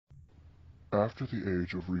After the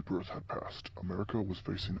age of rebirth had passed, America was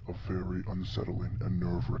facing a very unsettling and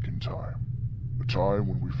nerve-wracking time. A time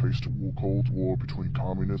when we faced a cold war between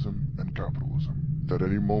communism and capitalism. At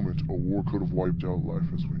any moment, a war could have wiped out life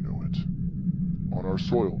as we know it. On our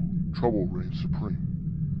soil, trouble reigned supreme.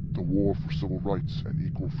 The war for civil rights and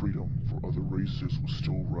equal freedom for other races was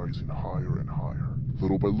still rising higher and higher.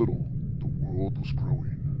 Little by little, the world was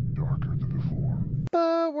growing darker than before.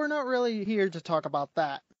 But we're not really here to talk about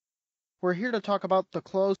that. We're here to talk about the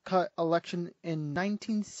close-cut election in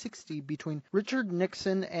 1960 between Richard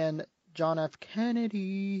Nixon and John F.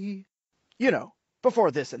 Kennedy. You know,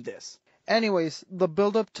 before this and this. Anyways, the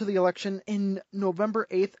build-up to the election in November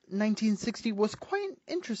 8th, 1960 was quite an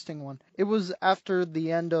interesting one. It was after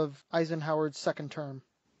the end of Eisenhower's second term.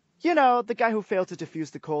 You know, the guy who failed to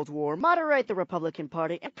defuse the Cold War, moderate the Republican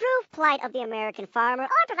Party, improve plight of the American farmer, or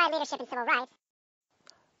provide leadership in civil rights.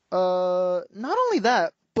 Not only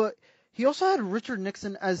that, but he also had Richard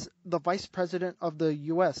Nixon as the vice president of the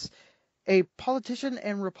U.S., a politician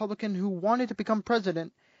and Republican who wanted to become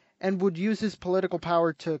president and would use his political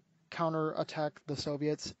power to counterattack the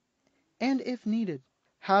Soviets, and if needed,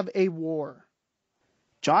 have a war.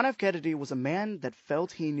 John F. Kennedy was a man that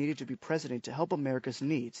felt he needed to be president to help America's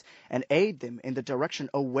needs and aid them in the direction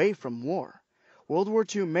away from war. World War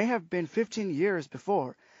II may have been 15 years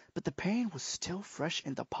before, but the pain was still fresh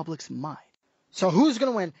in the public's mind. So who's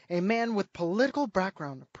going to win? A man with political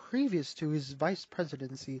background previous to his vice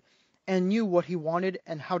presidency and knew what he wanted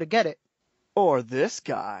and how to get it. Or this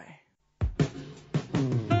guy.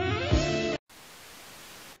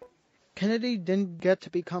 Kennedy didn't get to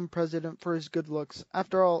become president for his good looks.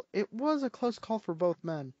 After all, it was a close call for both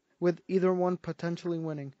men, with either one potentially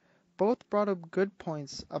winning. Both brought up good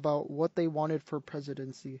points about what they wanted for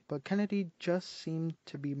presidency, but Kennedy just seemed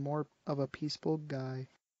to be more of a peaceful guy.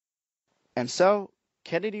 And so,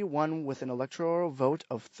 Kennedy won with an electoral vote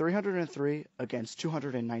of 303 against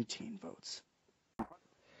 219 votes.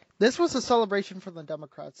 This was a celebration for the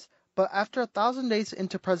Democrats, but after 1,000 days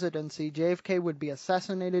into presidency, JFK would be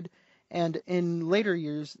assassinated, and in later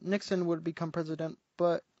years, Nixon would become president,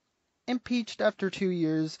 but impeached after 2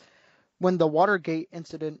 years when the Watergate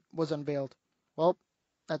incident was unveiled. Well,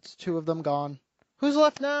 that's 2 of them gone. Who's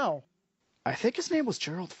left now? I think his name was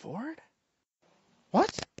Gerald Ford?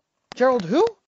 What? Gerald who?